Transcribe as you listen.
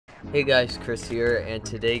Hey guys, Chris here, and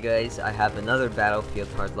today guys, I have another Battlefield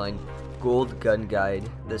Hardline gold gun guide,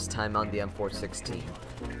 this time on the M416.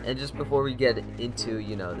 And just before we get into,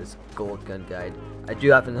 this gold gun guide, I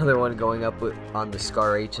do have another one going up on the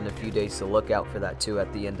Scar H in a few days, so look out for that too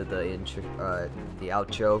at the end of the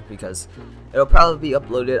outro, because it'll probably be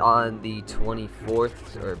uploaded on the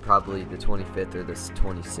 24th, or probably the 25th or the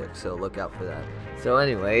 26th, so look out for that. So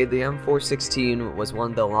anyway, the M416 was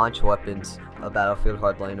one of the launch weapons of Battlefield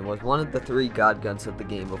Hardline and was one of the 3 god guns of the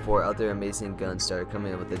game before other amazing guns started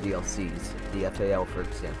coming in with the DLCs, the FAL for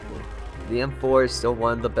example. The M4 is still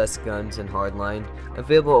one of the best guns in Hardline,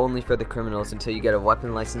 available only for the criminals until you get a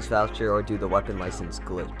weapon license voucher or do the weapon license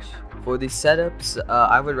glitch. For the setups,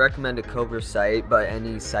 I would recommend a Cobra sight, but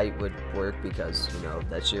any sight would work because,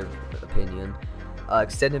 that's your opinion.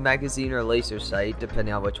 Extended magazine or laser sight,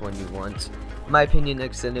 depending on which one you want. In my opinion,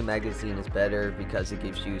 extended magazine is better because it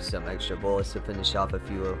gives you some extra bullets to finish off a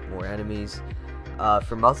few more enemies.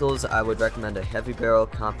 For muzzles, I would recommend a heavy barrel,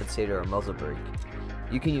 compensator, or muzzle brake.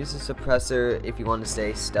 You can use a suppressor if you want to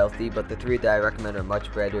stay stealthy, but the 3 that I recommend are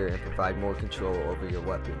much better and provide more control over your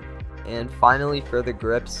weapon. And finally, for the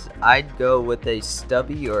grips, I'd go with a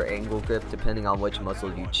stubby or angle grip depending on which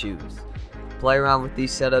muzzle you choose. Play around with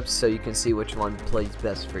these setups so you can see which one plays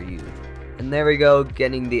best for you. And there we go,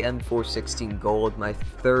 getting the M416 gold, my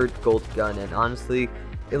 3rd gold gun, and honestly,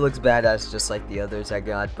 it looks badass just like the others I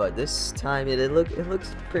got, but this time it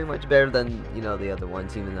looks pretty much better than, the other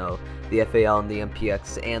ones, even though the FAL and the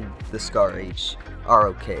MPX and the Scar H are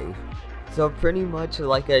okay. So pretty much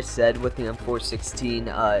like I said with the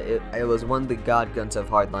M416, it was one of the god guns of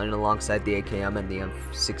Hardline alongside the AKM and the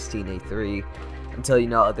M16A3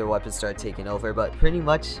 until, other weapons started taking over, but pretty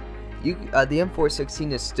much the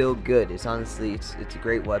M416 is still good. It's honestly, it's a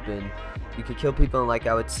great weapon. You can kill people in, like,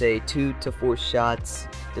 I would say 2 to 4 shots,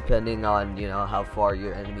 depending on, how far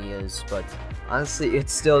your enemy is. But honestly,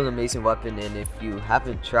 it's still an amazing weapon, and if you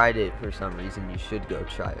haven't tried it for some reason, you should go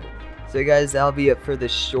try it. So guys, that'll be it for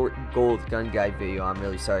this short gold gun guide video. I'm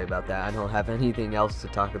really sorry about that. I don't have anything else to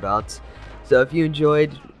talk about. So if you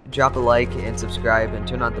enjoyed, drop a like and subscribe, and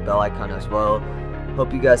turn on the bell icon as well.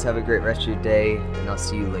 Hope you guys have a great rest of your day, and I'll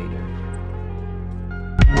see you later.